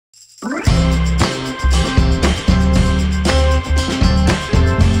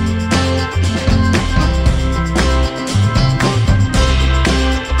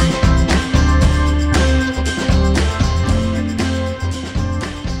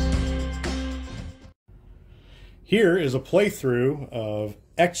Here is a playthrough of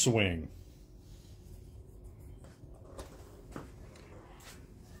X-Wing.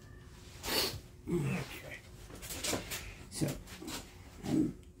 So,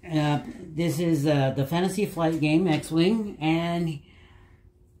 this is the Fantasy Flight game, X-Wing, and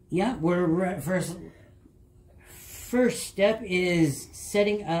yeah, we're first step is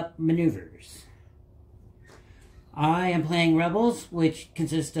setting up maneuvers. I am playing Rebels, which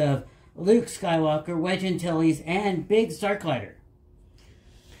consists of Luke Skywalker, Wedge Antilles, and Big Starklighter.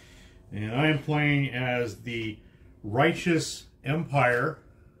 And I am playing as the Righteous Empire.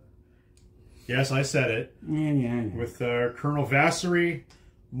 Yes, I said it. Yeah. With Colonel Vassery,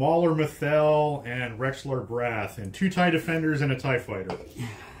 Mauler Mithel, and Rexler Brath, and 2 TIE Defenders and a TIE Fighter.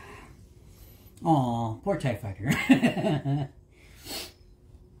 Aw, poor TIE Fighter.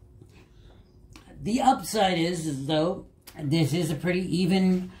 The upside is, though, this is a pretty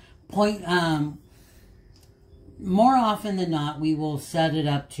even point. More often than not, we will set it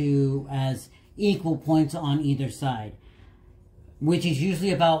up to as equal points on either side, which is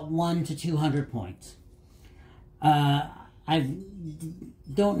usually about 100 to 200 points. I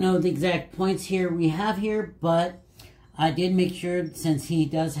don't know the exact points we have here, but I did make sure, since he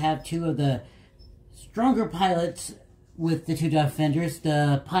does have 2 of the stronger pilots with the 2 defenders,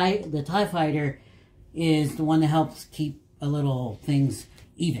 the TIE Fighter is the one that helps keep a little things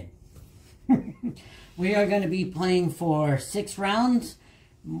even. We are going to be playing for 6 rounds.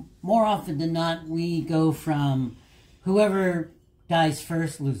 More often than not, we go from whoever dies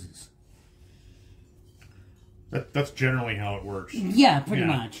first loses. That's generally how it works. Yeah, pretty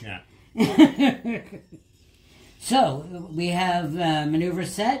much. Yeah. So, we have maneuver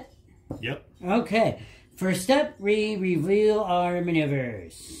set. Yep. Okay. First step, we reveal our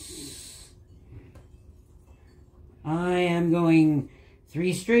maneuvers. I am going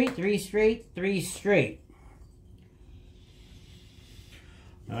 3 straight, 3 straight, 3 straight.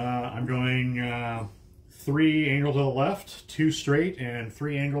 I'm going 3 angle to the left, 2 straight, and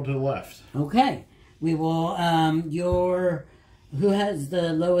 3 angle to the left. Okay. We will, who has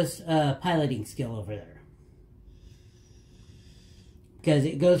the lowest piloting skill over there? Because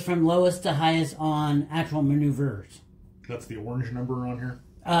it goes from lowest to highest on actual maneuvers. That's the orange number on here?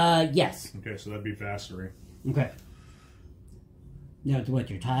 Yes. Okay, so that'd be Vassery. Okay. No, what,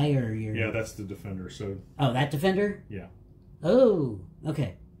 your TIE or your... Yeah, that's the defender, so... Oh, that defender? Yeah. Oh,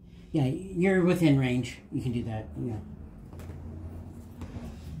 okay. Yeah, you're within range. You can do that, yeah.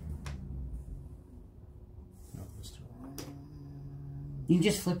 No, that's too long. You can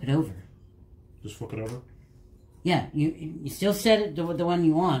just flip it over. Just flip it over? Yeah, you still set it to the one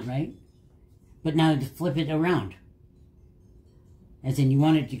you want, right? But now just flip it around. As in, you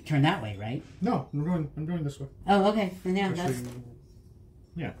want it to turn that way, right? No, I'm going this way. Oh, okay. Then yeah, actually, that's...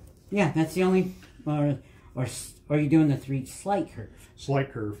 Yeah. Yeah, that's the only... Or are you doing the 3 slight curve?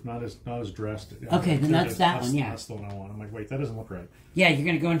 Slight curve, not as drastic. Okay, then that's that one, yeah. That's the one I want. I'm like, wait, that doesn't look right. Yeah, you're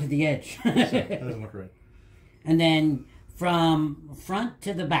going to go into the edge. So, that doesn't look right. And then from front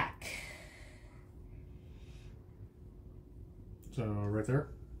to the back. So, right there?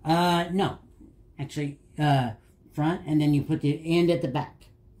 No. Actually, front, and then you put the end at the back.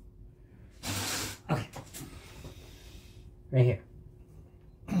 Okay. Right here.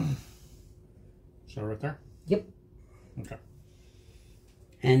 So, right there? Yep. Okay.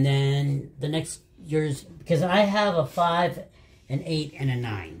 And then the next, yours, because I have a 5, an 8, and a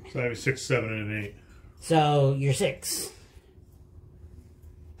 9. So I have a 6, 7, and an 8. So you're 6.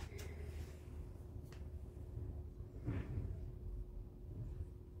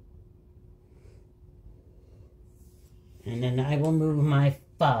 And then I will move my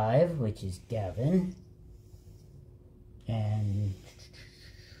 5, which is Gavin. And...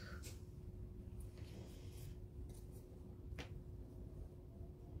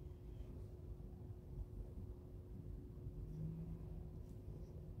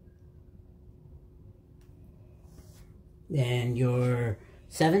 And your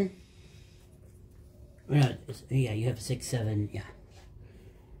 7? Or no, yeah, you have 6, 7, yeah.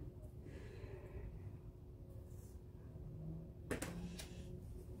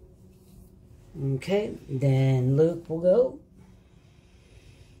 Okay, then Luke will go.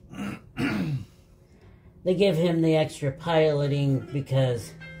 They give him the extra piloting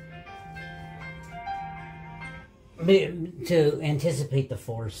because... to anticipate the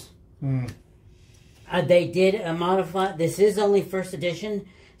Force. They did modify... This is only first edition.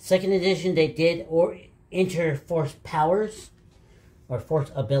 Second edition, they did enter Force powers. Or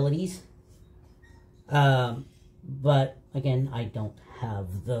Force abilities. But, again, I don't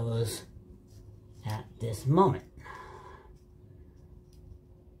have those at this moment.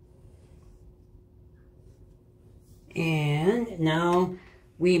 And now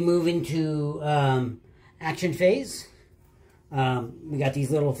we move into action phase. We got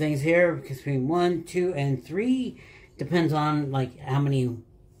these little things here between 1, 2, and 3. Depends on like how many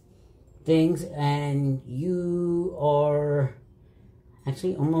things, and you are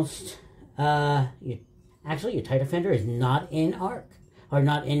actually almost your TIE Defender is not in arc or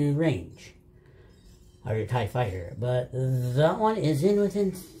not in range, or your TIE Fighter, but that one is in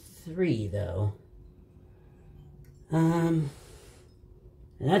within 3 though. And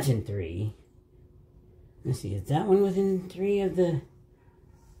that's in 3. Let's see, is that one within 3 of the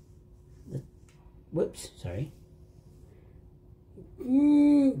whoops, sorry.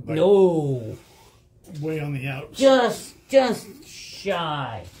 No. Way on the outs. Just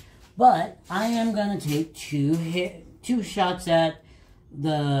shy. But I am gonna take 2 shots at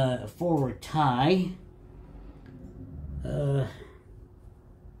the forward TIE.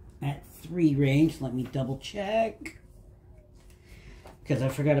 At 3 range. Let me double check. Because I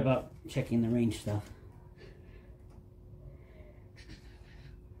forgot about checking the range stuff.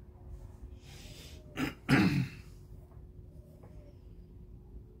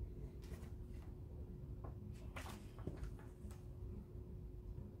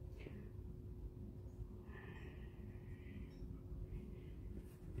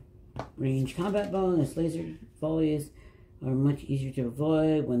 Range combat bonus. Laser volleys are much easier to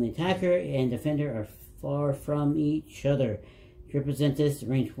avoid when the attacker and defender are far from each other. To represent this,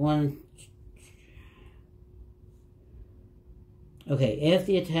 range 1. Okay, if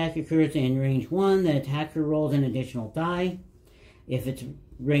the attack occurs in range 1, the attacker rolls an additional die. If it's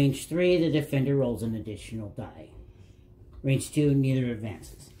range 3, the defender rolls an additional die. Range 2, neither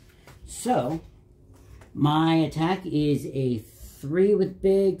advances. So, my attack is a 3 with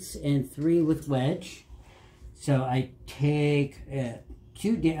bigs and 3 with wedge. So I take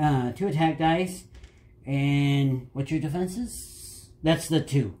 2 attack dice. And what's your defenses? That's the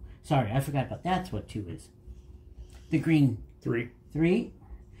 2. Sorry, I forgot about that's what 2 is. The green 3. 3.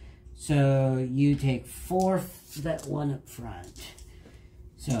 So you take 4 for that one up front.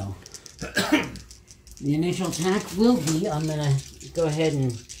 So the initial attack will be, I'm gonna go ahead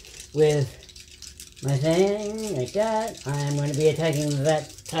and with my thing, like that, I'm going to be attacking that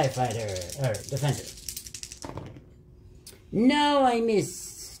TIE Fighter, or Defender. No, I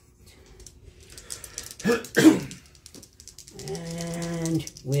missed.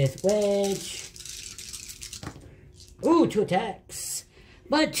 And with Wedge. Ooh, 2 attacks.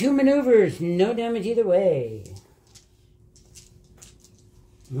 But 2 maneuvers, no damage either way.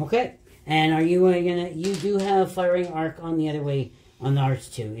 Okay. And are you gonna, you do have firing arc on the other way, on the arts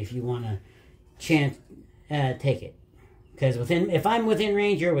too, if you want to take it, because if I'm within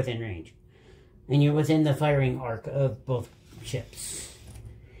range, you're within range, and you're within the firing arc of both ships.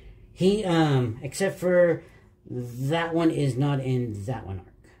 He except for that one is not in that one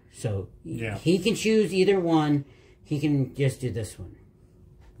arc, so yeah, he can choose either one. He can just do this one.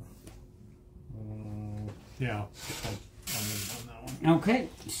 Yeah, I'm in on that one. Okay,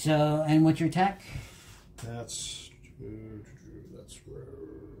 so and what's your attack? That's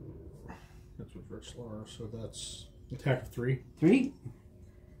with Rexlar, so that's attack of 3. 3.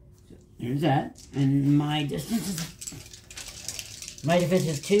 So there's that, and my distance is my defense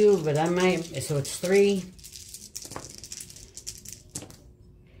is 2, but I might, so it's 3.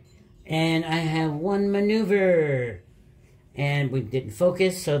 And I have 1 maneuver, and we didn't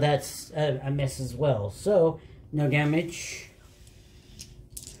focus, so that's a miss as well. So no damage.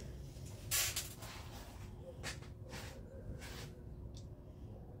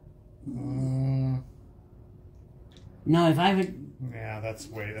 No, if I would... Yeah, that's...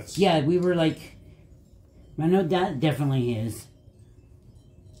 Yeah, we were like... I know that definitely is.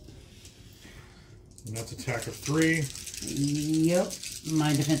 And that's attack of 3. Yep,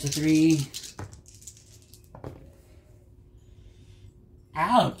 my defense of 3.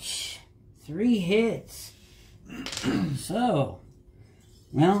 Ouch! 3 hits. So,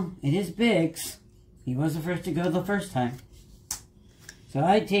 well, it is Biggs. He was the first to go the first time. So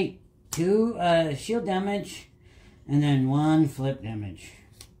I take 2 shield damage, and then 1 flip damage.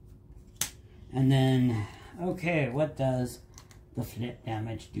 And then, okay, what does the flip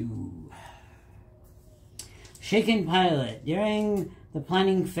damage do? Shaken pilot. During the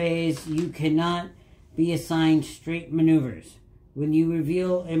planning phase, you cannot be assigned straight maneuvers. When you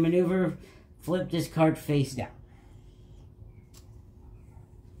reveal a maneuver, flip this card face down.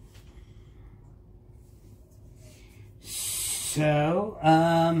 So,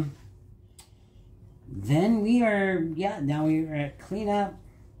 then we are, yeah, now we are at cleanup.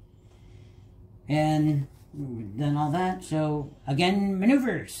 And we've done all that. So, again,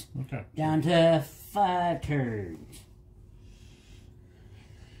 maneuvers. Okay. Down to 5 turns.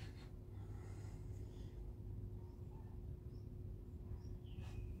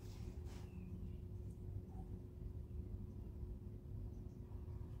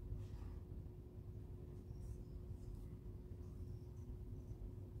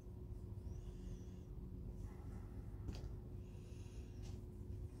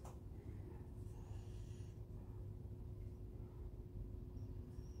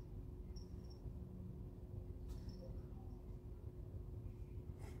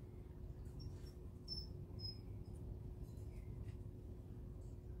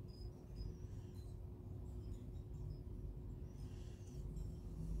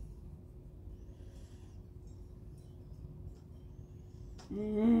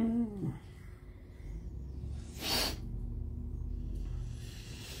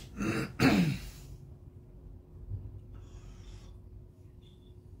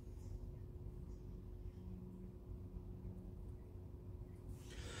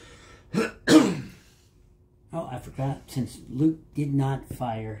 Oh, I forgot, since Luke did not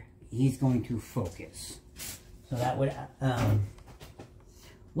fire, he's going to focus. So that would,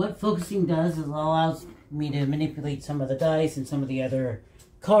 what focusing does is it allows me to manipulate some of the dice and some of the other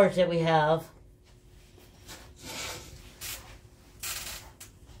cards that we have.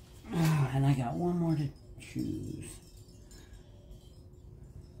 And I got one more to choose.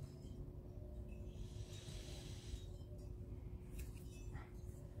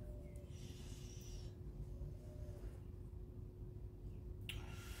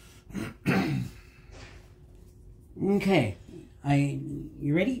 Okay,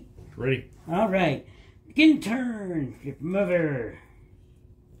 you ready? Ready. All right, begin turn. Ship mover.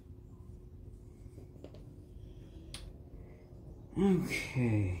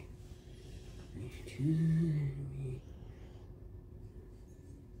 Okay.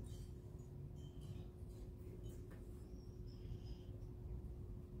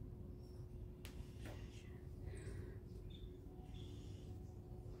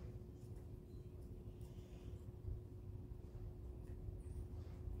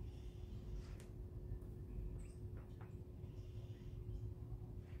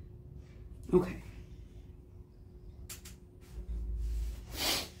 Okay.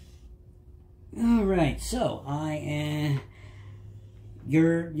 All right. So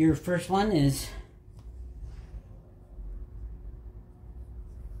your first one is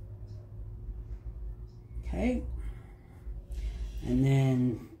okay, and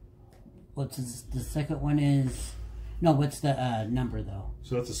then what's the second one is? No, what's the number though?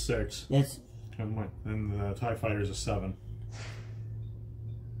 So that's a 6. That's and the TIE Fighter is a 7.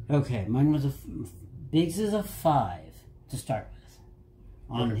 okay. Mine was Biggs is a 5 to start with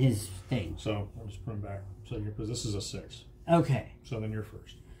on his thing. So I'll just put him back. So because this is a 6. Okay. So then you're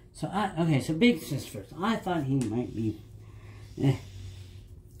first. So so Biggs is first. I thought he might be.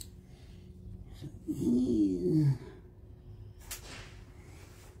 So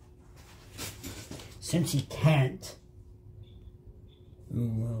since he can't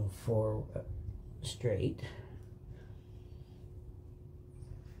move forward straight.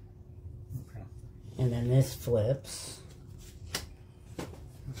 Okay. And then this flips. So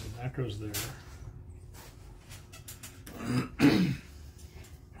that goes there.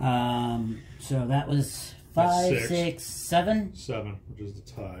 So that was 5, 6, 7. 7, which is the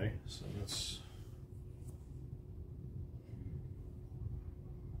tie. So that's.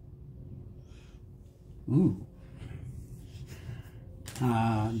 Ooh.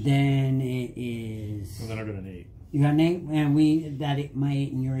 Then it is. And then I got an 8. You got an 8, and my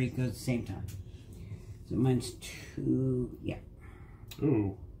 8 and your 8 goes at the same time. So mine's 2. Yeah.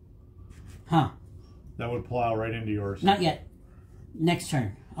 Ooh. Huh. That would plow right into yours. Not yet. Next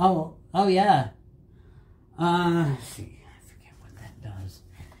turn. Oh yeah. Let's see. I forget what that does.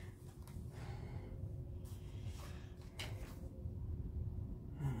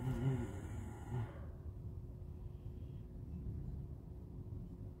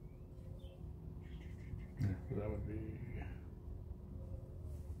 Yeah, so that would be.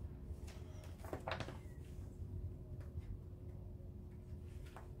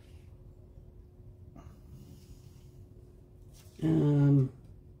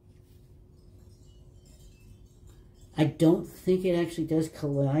 I don't think it actually does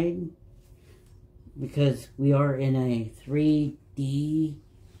collide because we are in a 3D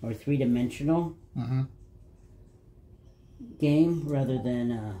or 3-dimensional game rather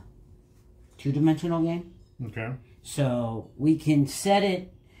than a 2-dimensional game. Okay. So we can set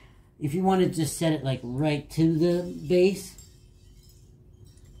it, if you want to just set it like right to the base.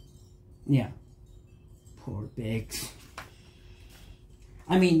 Yeah. Poor Biggs.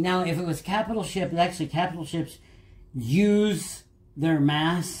 I mean, now if it was capital ship, actually capital ships use their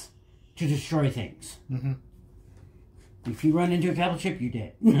mass to destroy things. Mm-hmm. If you run into a capital ship, you're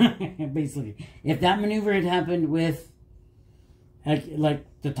dead. Basically. If that maneuver had happened with like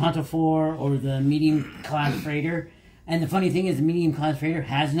the Tonto 4 or the medium class freighter, and the funny thing is the medium class freighter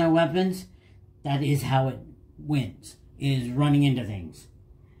has no weapons, that is how it wins, is running into things.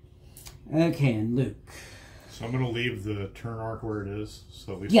 Okay, and Luke. So I'm going to leave the turn arc where it is,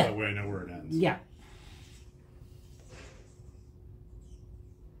 so at least Yeah. that way I know where it ends. Yeah.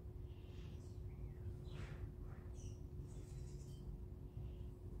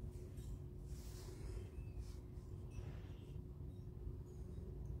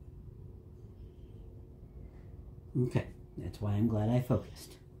 Okay, that's why I'm glad I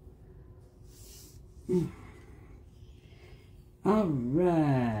focused. All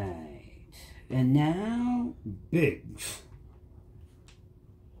right, and now Biggs.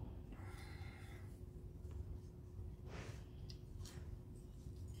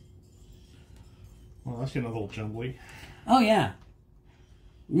 Well, that's getting a little jumbly. Oh yeah.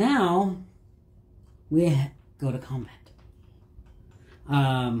 Now we go to combat.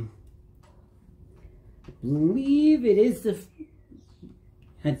 I believe it is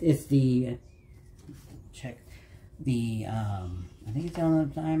it's the check the I think it's on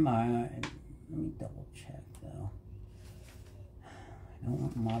the time. Let me double check though. I don't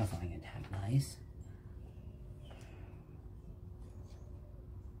want modifying attack dice.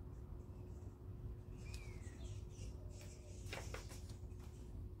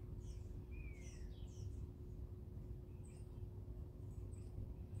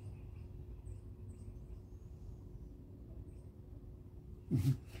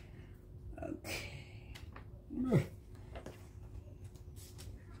 Okay.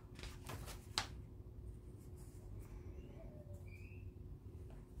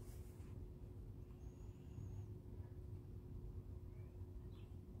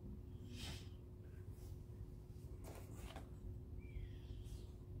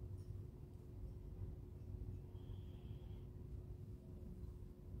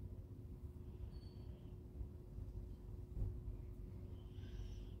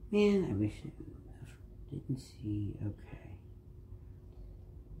 Man, I wish I didn't see. Okay.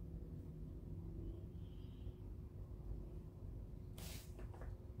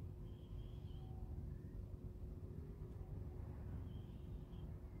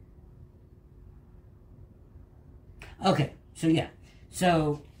 Okay, so yeah.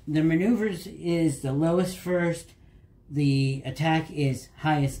 So the maneuvers is the lowest first, the attack is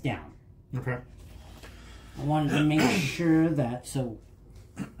highest down. Okay. I wanted to make sure that, so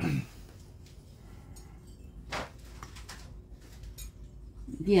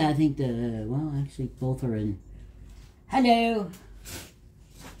yeah, I think well, actually both are in. Hello.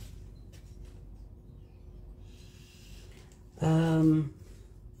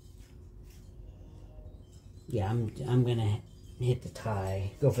 Yeah, I'm gonna hit the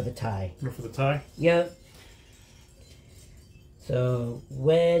tie. Go for the tie. Go for the tie? Yep. So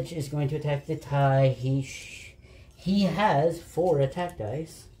Wedge is going to attack the tie. He has 4 attack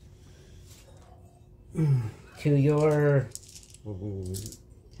dice. To your...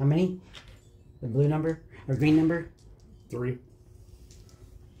 How many? The blue number? Or green number? 3.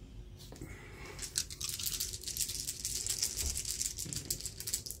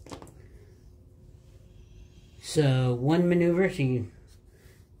 So, 1 maneuver, so you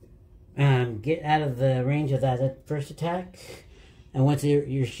get out of the range of that first attack. And what's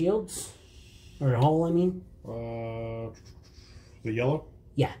your shields? Or hull, I mean? The yellow?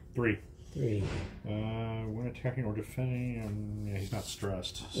 Yeah. 3. 3. When attacking or defending, yeah, he's not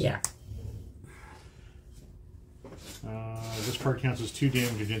stressed. So. Yeah. This card counts as 2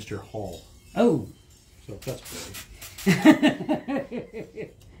 damage against your hull. Oh. So that's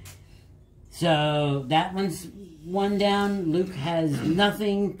pretty. So that one's 1 down. Luke has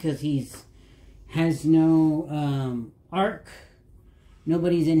nothing because has no arc.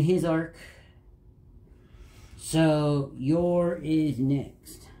 Nobody's in his arc. So your is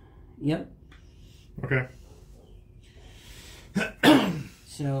next. Yep. Okay.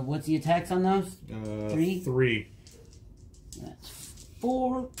 So what's the attacks on those? 3? 3. That's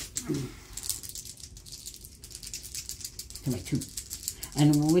 4. Come on, 2.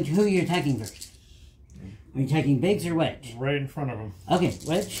 And who are you attacking first? Are you attacking Biggs or Wedge? Right in front of him. Okay,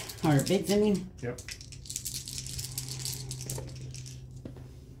 Wedge. Or Biggs, I mean? Yep.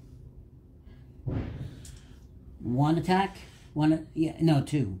 One attack? 1, yeah, no,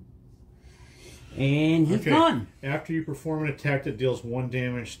 2. And he's gone. After you perform an attack that deals 1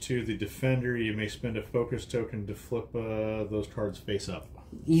 damage to the defender, you may spend a focus token to flip those cards face up.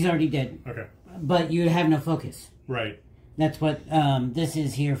 He's already dead. Okay. But you have no focus. Right. That's what this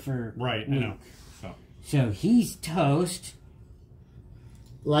is here for. Right, I know. So he's toast.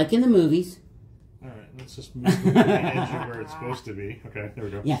 Like in the movies. Alright, let's just move the edge where it's supposed to be. Okay, there we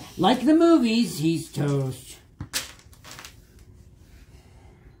go. Yeah, like the movies, he's toast.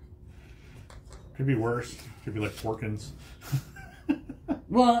 Could be worse. Could be like Porkins.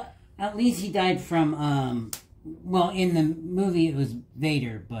 Well, at least he died from, well, in the movie it was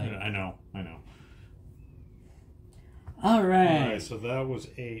Vader, but... Yeah, I know. Alright. Alright, so that was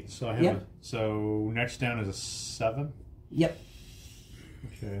 8. So I have so next down is a 7? Yep.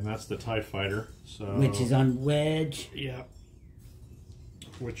 Okay, and that's the TIE Fighter. So Which is on Wedge. Yeah.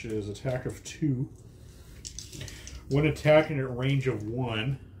 Which is attack of 2. When attacking at range of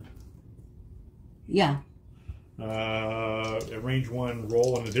 1. Yeah. At range 1,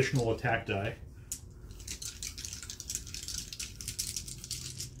 roll an additional attack die.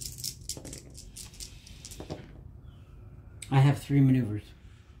 I have 3 maneuvers.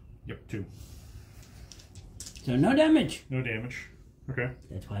 Yep, 2. So no damage. No damage. Okay.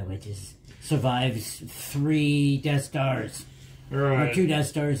 That's why Wedges survives 3 Death Stars. Alright. Or 2 Death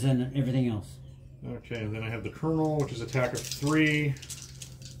Stars and everything else. Okay, and then I have the Colonel, which is attack of 3.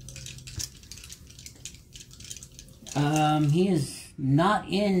 He is not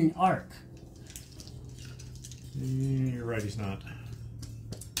in arc. You're right, he's not.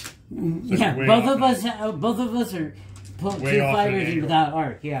 Yeah, both of us are two fighters without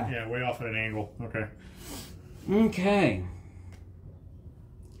arc. Yeah. Yeah, way off at an angle. Okay. Okay.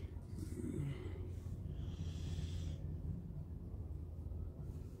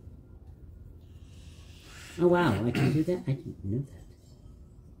 Oh wow, I can do that? I didn't know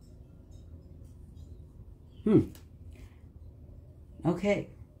that. Okay.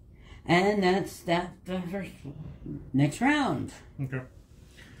 And that's the first next round. Okay.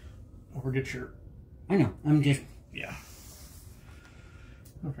 I'll forget your... I know, I'm just... Yeah.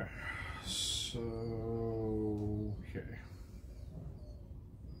 Okay. So... Okay.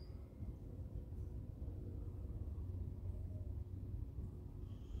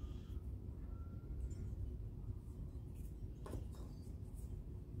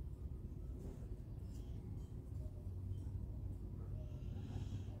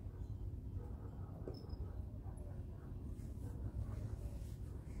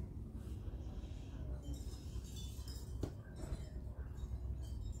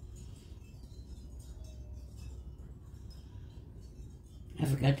 I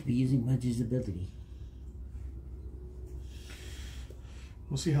forgot to be using Wedge's ability.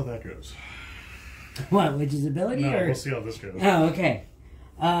 We'll see how that goes. What, Wedge's ability? No, or? we'll see how this goes. Oh, okay.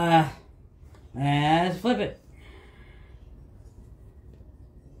 Let's flip it.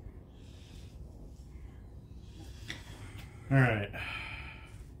 Alright.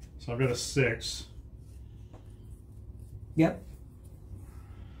 So I've got a 6. Yep.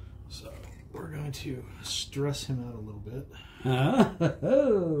 So we're going to stress him out a little bit.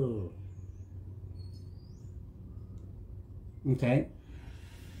 Oh. Okay.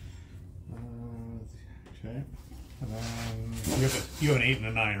 Okay. And then you have an 8 and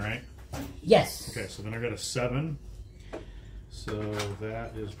a 9, right? Yes. Okay, so then I got a 7. So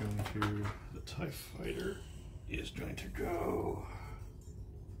that is going to... The TIE Fighter is going to go...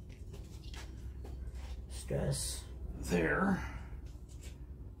 Stress. There.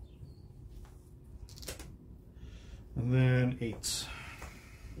 And then 8s.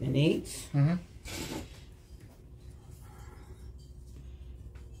 An 8? Mm-hmm.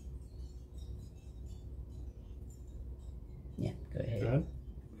 Yeah, go ahead. Good.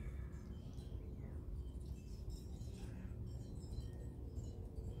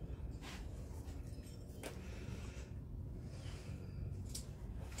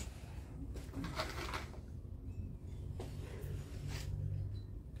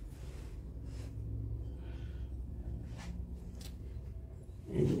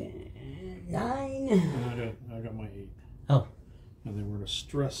 And then 9. And I got my 8. Oh. And then we're going to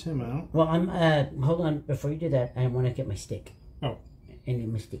stress him out. Well, I'm, hold on. Before you do that, I want to get my stick. Oh. I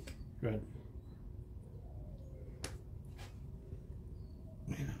need my stick. Good.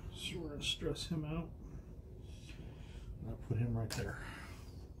 Yeah, so we're going to stress him out. And I'll put him right there.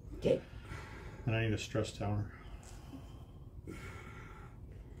 Okay. And I need a stress tower.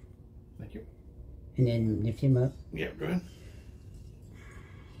 Thank you. And then lift him up. Yeah, go ahead.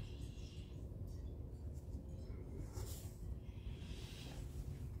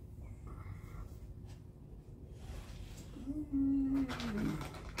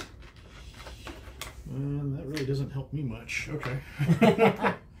 doesn't help me much. Okay.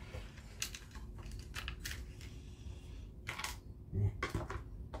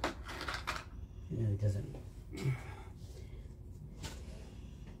 No, it doesn't.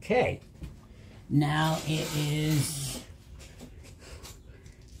 Okay. Now it is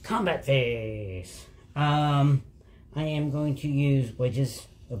combat phase. I am going to use Wedge's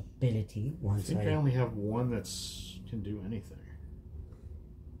ability once I think I only have one that's can do anything.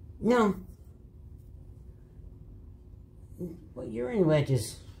 No. Well, you're in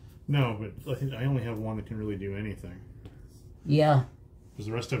Wedge's. No, but I think I only have one that can really do anything. Yeah. Because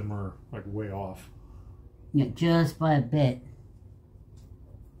the rest of them are like way off. Yeah, just by a bit.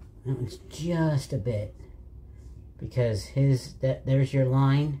 That one's just a bit. Because there's your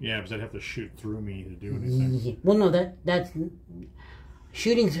line. Yeah, because I'd have to shoot through me to do anything. Yeah. Well, no, that's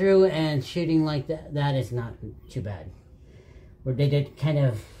shooting through and shooting like that. That is not too bad. Where they did kind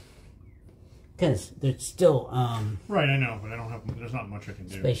of, because there's still right, I know, but I don't have. There's not much I can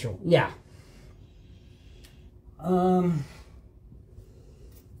do. Spatial, yeah.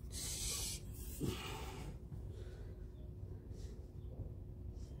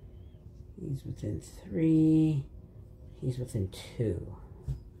 He's within 3. He's within 2.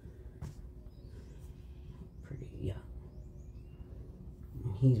 Pretty, yeah.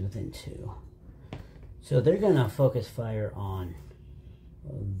 He's within 2. So they're gonna focus fire on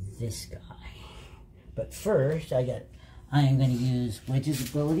this guy. But first, I am gonna use Wedge's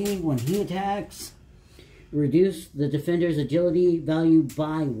ability when he attacks. Reduce the defender's agility value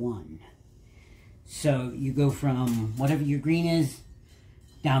by 1. So you go from whatever your green is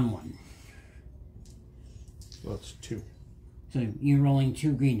down 1. So that's 2. So you're rolling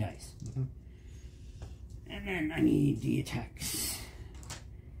 2 green dice. Mm-hmm. And then I need the attacks.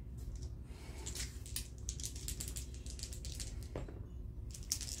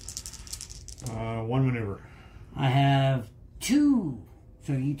 One maneuver. I have 2,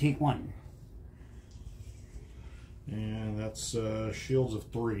 so you take 1. And that's shields of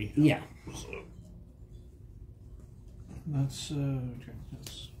 3. Yeah. So that's okay.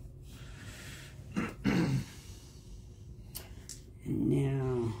 That's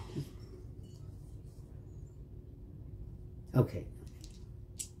now. Okay.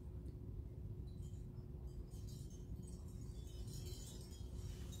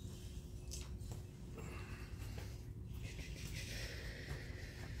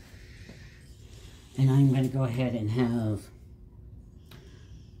 And I'm going to go ahead and have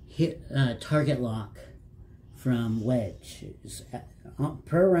hit target lock from Wedge.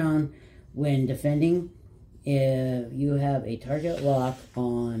 Per round, when defending, if you have a target lock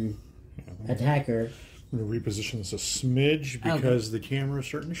on attacker. I'm going to reposition this a smidge because the camera is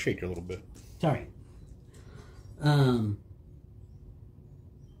starting to shake a little bit. Sorry.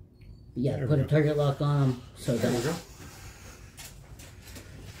 Yeah, put a target lock on them so There we that. go.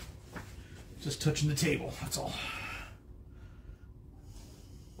 Just touching the table, that's all.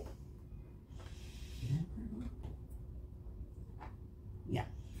 Yeah.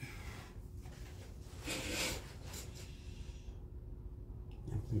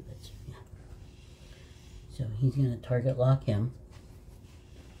 So he's going to target lock him.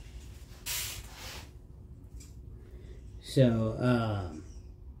 So,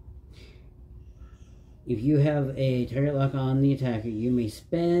 if you have a target lock on the attacker, you may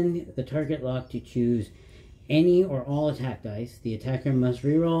spend the target lock to choose any or all attack dice. The attacker must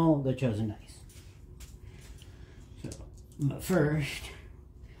reroll the chosen dice. So, but first,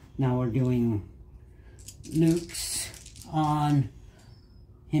 now we're doing nukes on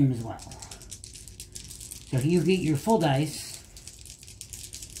him as well. So you get your full dice.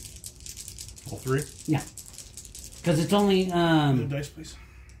 All 3? Yeah. Because it's only The dice, please.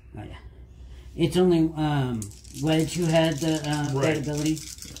 oh yeah. It's only Wedge who had the Right. that ability.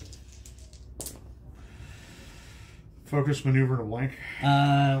 Focus, maneuver, to blank.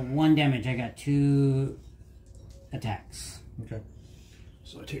 1 damage. I got 2 attacks. Okay.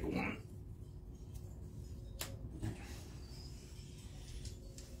 So I take 1.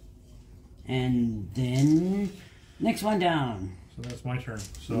 And then next one down. So that's my turn.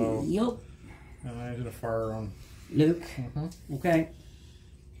 So Yup. I did a fire on Luke. Okay.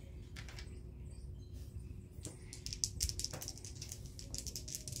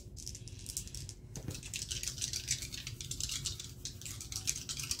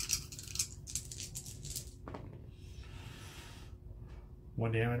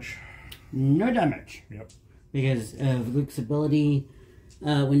 one damage. No damage. Yep. Because of Luke's ability,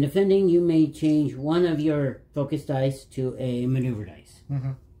 when defending, you may change one of your focus dice to a maneuver dice.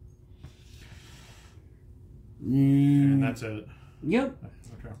 Mm-hmm. And that's it. Yep.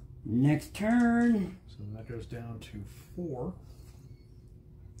 Okay. Next turn. So So that goes down to 4.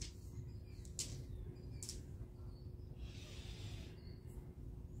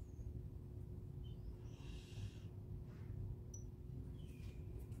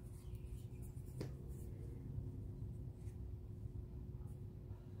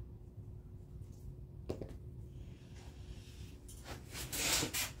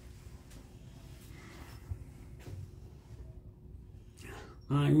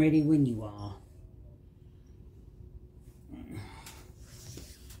 I'm ready when you are.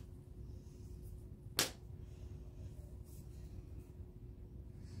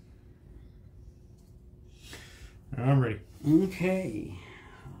 I'm ready. Okay.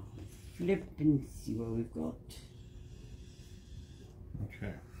 Flip and see what we've got.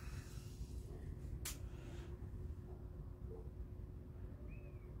 Okay.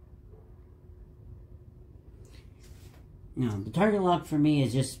 Now, the target lock for me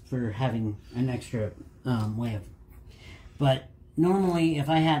is just for having an extra way of... But normally, if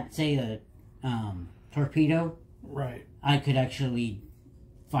I had, say, a torpedo, Right. I could actually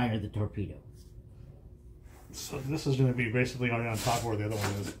fire the torpedo. So this is going to be basically on top of where the other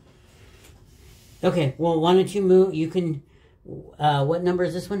one is. Okay, well, why don't you move? You can... what number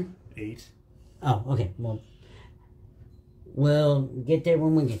is this one? 8. Oh, okay. Well, we'll get there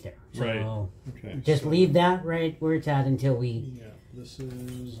when we get there. So Right. Okay. just leave that right where it's at until we... Yeah, this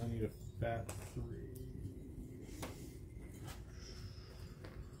is... I need a fat 3.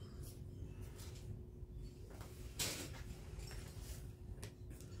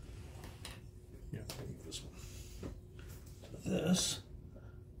 Yeah, I need this one. So this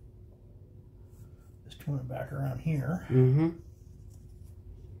is coming back around here. Mm-hmm.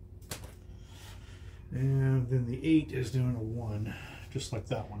 And then the 8 is doing a 1, just like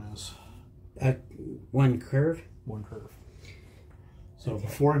that one is. One curve? One curve. So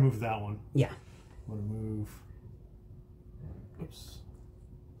before I move that one, Yeah. I'm going to move, oops,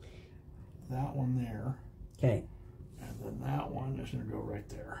 that one there. Okay. And then that one is going to go right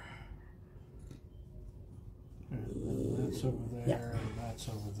there. And then that's over there, Yeah. and that's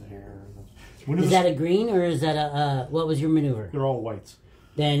over there. Is that a green or is that a, what was your maneuver? They're all whites.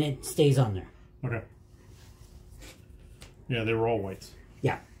 Then it stays on there. Okay. Yeah, they were all whites.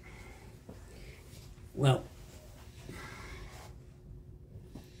 Yeah. Well.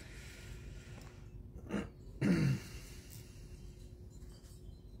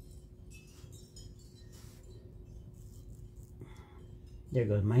 There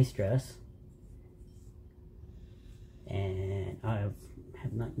goes my stress. And I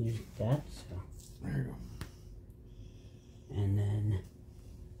have not used that, so. There you go. And then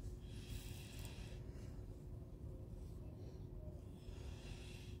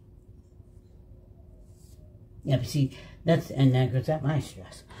yeah, but see, that's, and that goes at my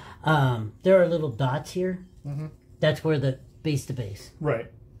stress. There are little dots here. Mm-hmm. That's where the base to base.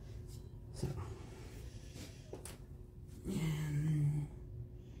 Right. So. And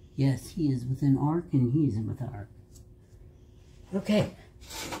yes, he is within arc, and he isn't within arc. Okay.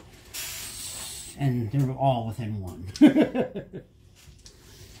 And they're all within 1.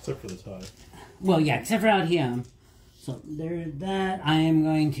 Except for the tie. Well, yeah, except for out here. So there's that. I am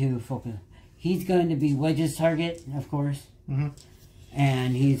going to focus. He's going to be Wedge's target, of course. Mm-hmm.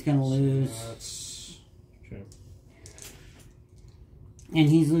 And he's going to lose. So that's okay. And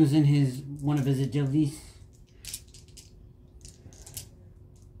he's losing one of his agilities.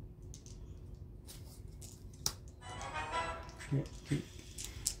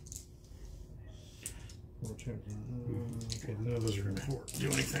 Okay, none of those are going to do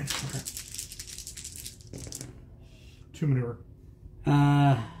anything. Okay. 2 maneuver.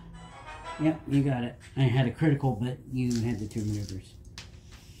 Yep, you got it. I had a critical, but you had the 2 maneuvers.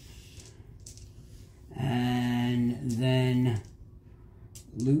 And then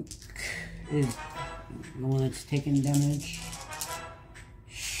Luke is the one that's taking damage.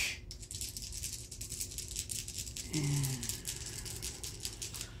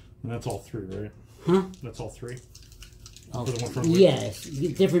 And that's all 3, right? Huh? That's all 3? Oh, For the one from Luke? yes,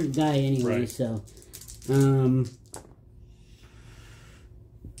 different guy anyway, Right. so.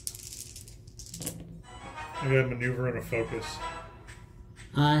 I got a maneuver and a focus.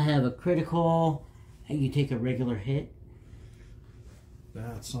 I have a critical, and you take a regular hit.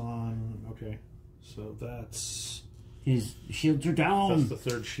 That's on, okay. So that's... His shields are down. That's the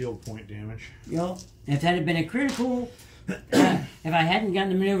 3rd shield point damage. Yep. If that had been a critical, if I hadn't gotten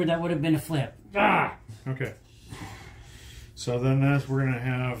the maneuver, that would have been a flip. Ah! Okay. So then we're going to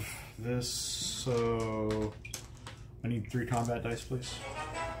have this, so... I need 3 combat dice, please.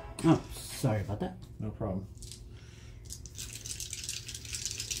 Oh, sorry about that. No problem.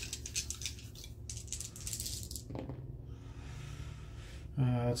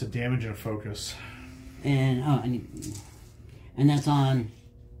 That's a damage and a focus. And and that's on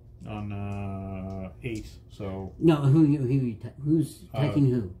 8. So no, who's attacking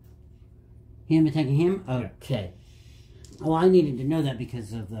who? Him attacking him? Okay. Yeah. Oh, I needed to know that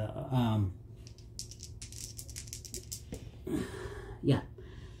because of the yeah,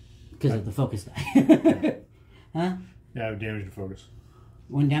 because of the focus die. Huh? Yeah, I have damage and focus.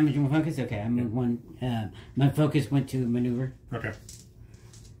 1 damage and 1 focus. Okay, I moved 1. My focus went to maneuver. Okay.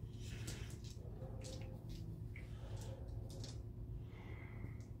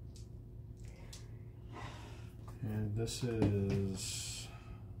 And this is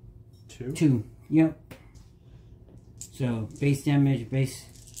 2? 2, yep. So, base damage, base...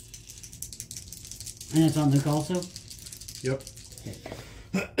 And it's on Luke also? Yep. Okay.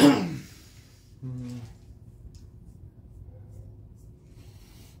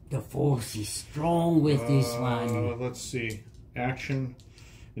 The force is strong with this one. Let's see. Action.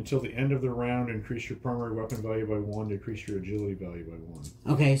 Until the end of the round, increase your primary weapon value by 1, decrease your agility value by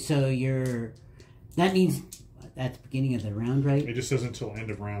 1. Okay, so you're... That means... At the beginning of the round, right? It just says until end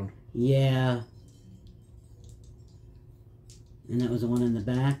of round. Yeah. And that was the one in the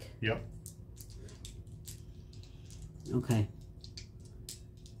back? Yep. Okay.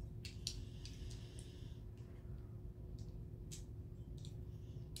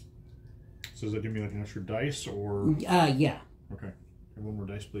 So does that give me like an extra dice or? Yeah. Okay. And 1 more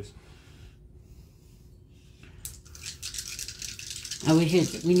dice, please. I wish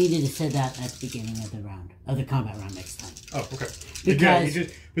we needed to say that at the beginning of the round, of the combat round next time. Oh, okay.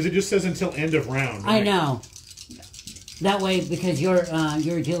 Because it just says until end of round. Right? I know. That way, because your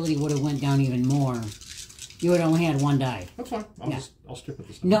agility would have went down even more. You would have only had 1 die. That's fine. I'll stick with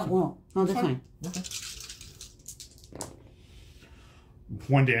this. Time. No, well, no, that's fine. Okay.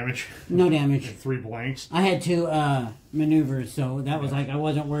 1 damage. No damage. And 3 blanks. I had 2 maneuvers, so that was like I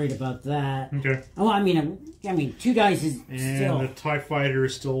wasn't worried about that. Okay. Oh, I mean, 2 dice is and still. The TIE fighter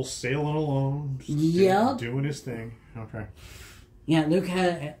is still sailing along. Yep. Doing his thing. Okay. Yeah,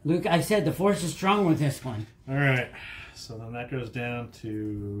 Luke. I said the force is strong with this one. All right. So then that goes down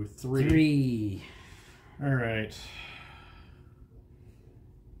to 3. 3. All right.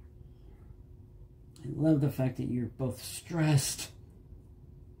 I love the fact that you're both stressed.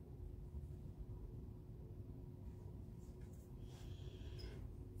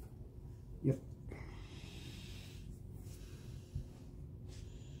 Yep.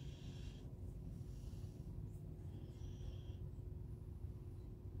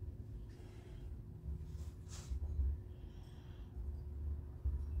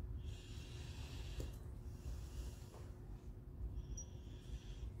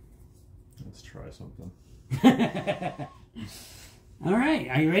 Let's try something. All right,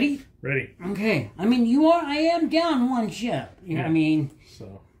 are you ready? Ready. Okay. I mean, I am down 1 ship. Yeah. I mean,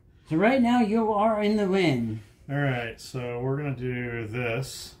 so right now you are in the win. All right, so we're gonna do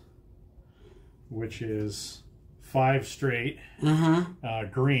this, which is 5 straight.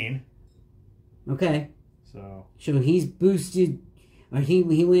 Green. Okay. So he's boosted, or he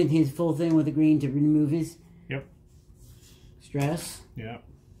went his full thing with the green to remove his. Yep. Stress. Yep.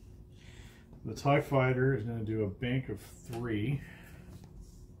 The TIE fighter is going to do a bank of 3,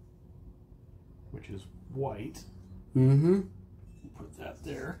 which is white. Mm-hmm. Put that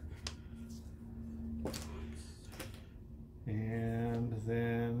there. And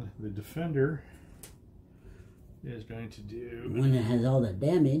then the defender is going to do... One that has all the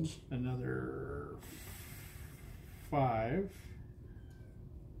damage. Another 5,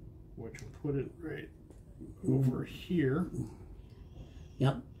 which will put it right over here.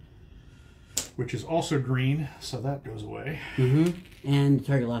 Yep. Which is also green, so that goes away. Mm-hmm. And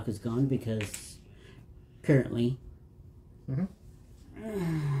target lock is gone because currently. Mm-hmm.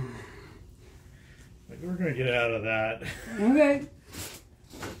 We're going to get out of that. Okay.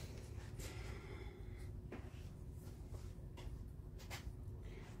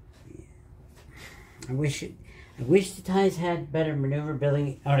 I wish the TIEs had better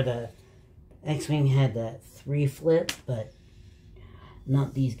maneuverability, or the X-Wing had that 3 flip, but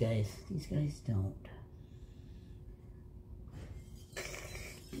not these guys. These guys don't.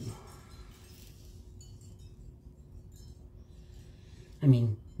 I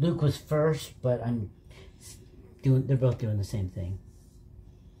mean, Luke was first, but they're both doing the same thing.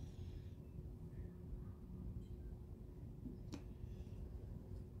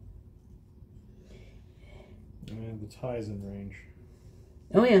 And the tie's in range.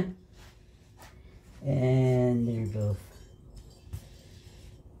 Oh yeah. And they're both.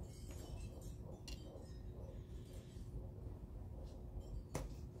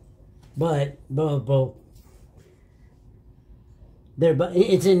 But both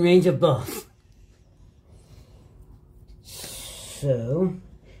It's in range of both. So,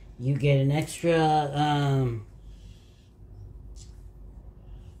 you get an extra,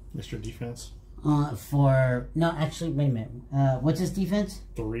 Mr. Defense. no, actually, wait a minute. What's his defense?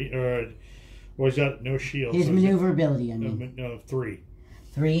 3. Well, he's got no shield. His so maneuverability, I mean. No, 3.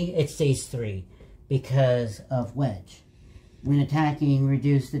 3? It stays 3 because of wedge. When attacking,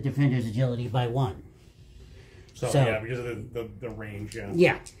 reduce the defender's agility by 1. So yeah, because of the range, yeah.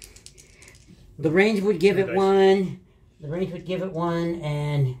 Yeah. The range would give it 1. The range would give it 1,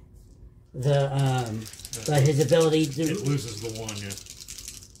 and but his ability to... It loses the 1, yeah.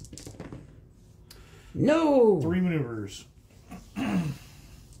 No! 3 maneuvers.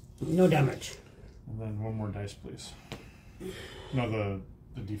 No damage. And then 1 more dice, please. No,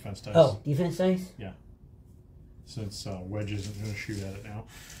 the defense dice. Oh, defense dice? Yeah. Since Wedge isn't going to shoot at it now.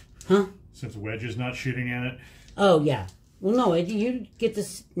 Huh? Since Wedge is not shooting at it. Oh, yeah. Well, no, you get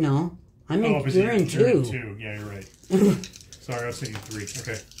this... No. I'm in... You're in 2. You're in 2. Yeah, you're right. Sorry, I was thinking 3.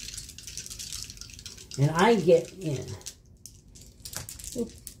 Okay. And I get... Yeah.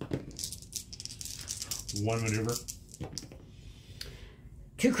 1 maneuver.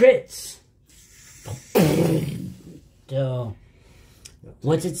 2 crits. So...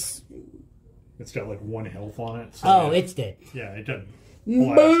 What's its... It's got like 1 health on it. So oh, it's dead. Yeah, it doesn't.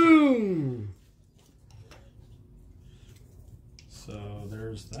 Boom! So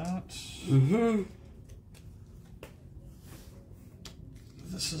there's that. Mm-hmm.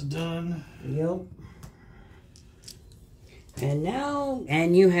 This is done. Yep. And now,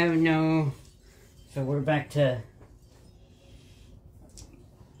 and you have no... So we're back to...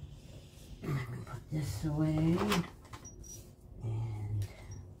 Let me put this away. And...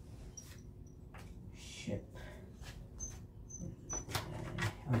 Ship.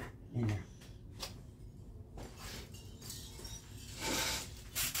 Oh, in there.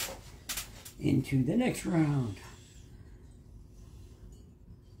 Into the next round.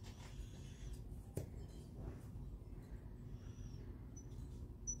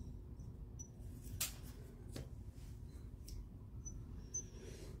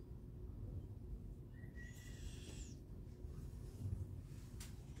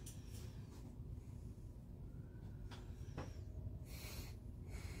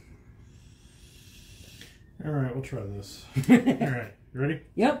 All right, we'll try this. All right, you ready?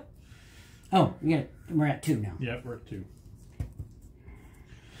 Yep. Oh, yeah, we're at 2 now. Yep, we're at 2.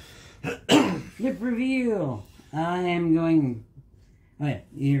 Flip reveal. I am going... Oh, yeah,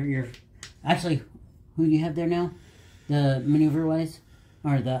 you're... Actually, who do you have there now? The maneuver-wise?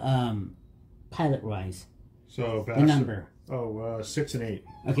 Or the, pilot-wise? So, the number. Oh, 6 and 8.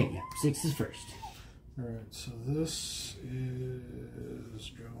 Okay, yeah, 6 is first. All right, so this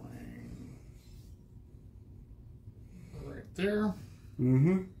is going right there.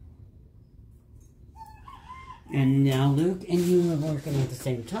 Mm-hmm. And now Luke and you are working at the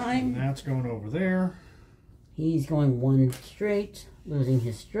same time. And that's going over there. He's going 1 straight, losing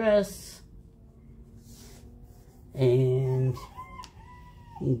his stress. And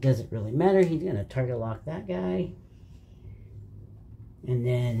it doesn't really matter. He's going to target lock that guy. And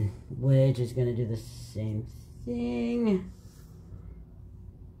then Wedge is going to do the same thing.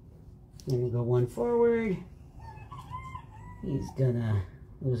 Going to go 1 forward. He's going to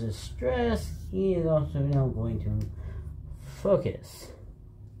lose his stress. He is also now going to focus.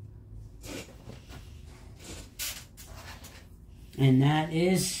 And that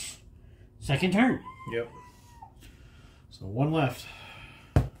is second turn. Yep. So 1 left.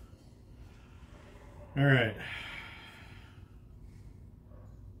 All right.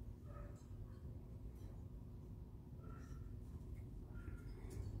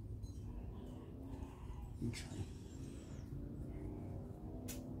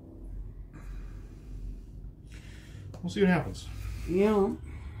 We'll see what happens. Yeah.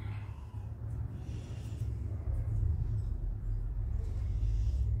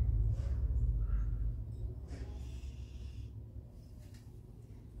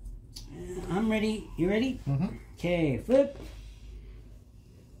 I'm ready. You ready? Mm-hmm. Okay, flip.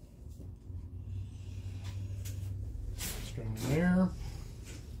 It's going there.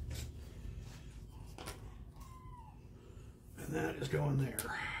 And that is going there.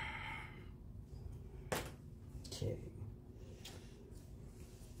 Okay.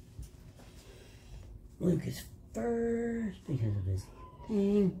 Luke is first because of his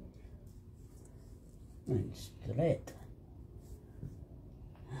thing. And straight.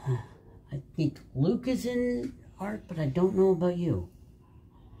 I think Luke is in art, but I don't know about you.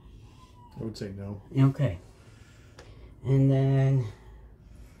 I would say no. Okay. And then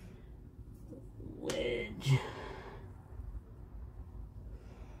Wedge.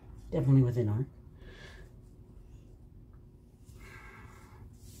 definitely within arc.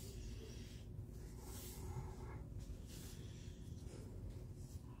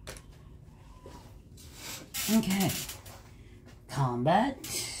 Okay. Combat.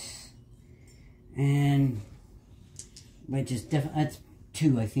 And which is definitely, that's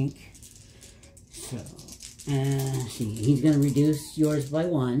 2, I think. So, see, he's going to reduce yours by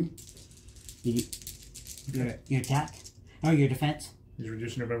 1. Your attack or your defense. He's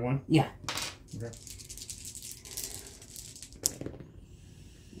reducing it by 1. Yeah. Okay.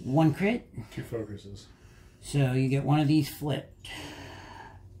 1 crit. 2 focuses. So you get one of these flipped,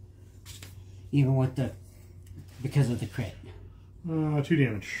 even with the because of the crit. 2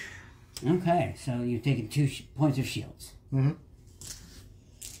 damage. Okay, so you've taken 2 points of shields. Mm-hmm.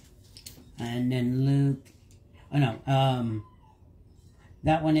 And then Luke... Oh, no.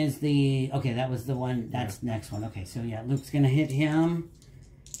 That one is the... Okay, that was the one... That's the next one. Okay, so yeah, Luke's going to hit him.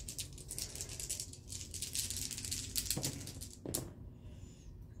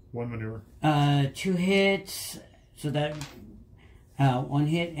 One maneuver. 2 hits. So that... 1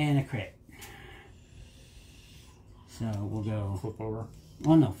 hit and a crit. So we'll go... Flip over.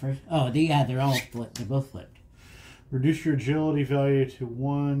 Oh, no, first... Oh, they're all flipped. They're both flipped. Reduce your agility value to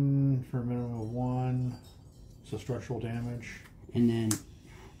 1 for a minimum of 1. So structural damage. And then...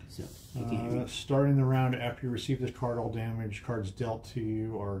 So... Starting the round after you receive this card, all damage cards dealt to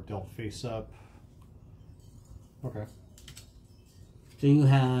you are dealt face up. Okay. So you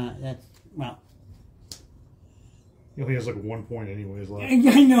have... That's... Well... He only has like 1 point anyways left. I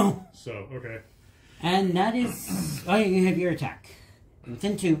know! So, okay. And that is... Oh, you have your attack.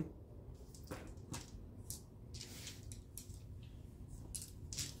 Within 2.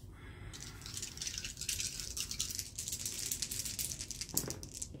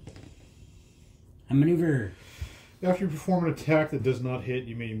 A maneuver. After you perform an attack that does not hit,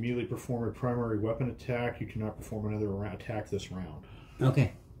 you may immediately perform a primary weapon attack. You cannot perform another attack this round.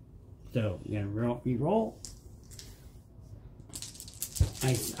 Okay. So, you're going to re-roll.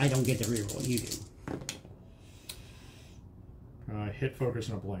 I don't get the re-roll. You do. Hit, focus,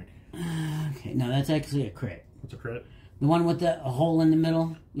 and a blank. Okay, no, that's actually a crit. What's a crit? The one with the hole in the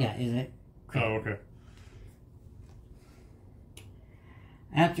middle? Yeah, is it? Crit. Oh, okay.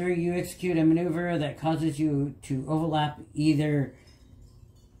 After you execute a maneuver that causes you to overlap either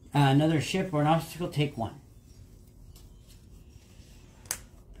another ship or an obstacle, take 1.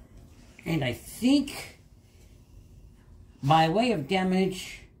 And I think, by way of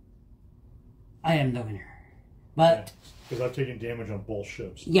damage, I am the winner. But... Because I've taken damage on both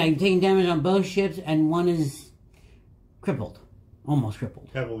ships. Yeah, you're taking damage on both ships, and one is crippled. Almost crippled.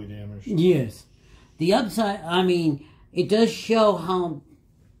 Heavily damaged. Yes. The upside, I mean, it does show how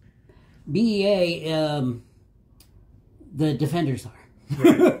BEA the defenders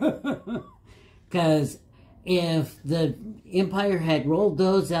are. Because if the Empire had rolled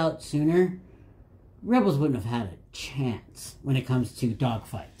those out sooner, Rebels wouldn't have had a chance when it comes to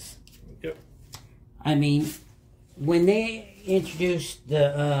dogfights. Yep. I mean... When they introduced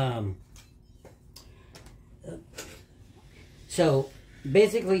the, so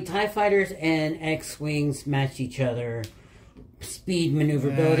basically TIE fighters and X-Wings match each other, speed,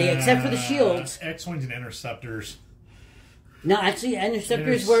 maneuverability, except for the shields. X-Wings and Interceptors. No, actually,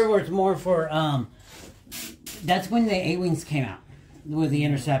 Interceptors were more for, that's when the A-Wings came out, with the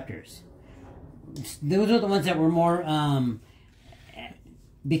Interceptors. Those are the ones that were more,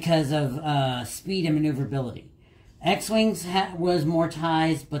 because of speed and maneuverability. X-Wings was more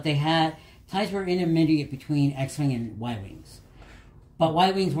ties, but ties were intermediate between X-Wing and Y-Wings. But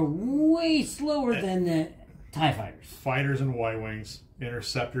Y-Wings were way slower than the TIE fighters. Fighters and Y-Wings,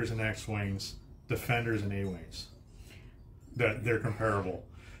 Interceptors and X-Wings, Defenders and A-Wings. They're comparable.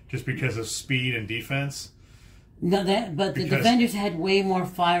 Just because of speed and defense. No, the Defenders had way more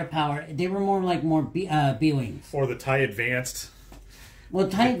firepower. They were more like B-Wings. Or the TIE Advanced. Well,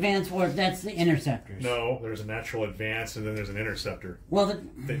 TIE Advanced that's the Interceptors. No, there's a natural Advanced and then there's an Interceptor. Well,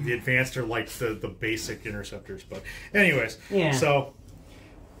 the Advanced are like the basic Interceptors, but anyways. Yeah. So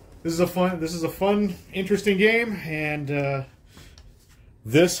this is a fun, interesting game, and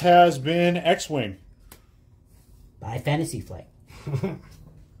this has been X-Wing by Fantasy Flight.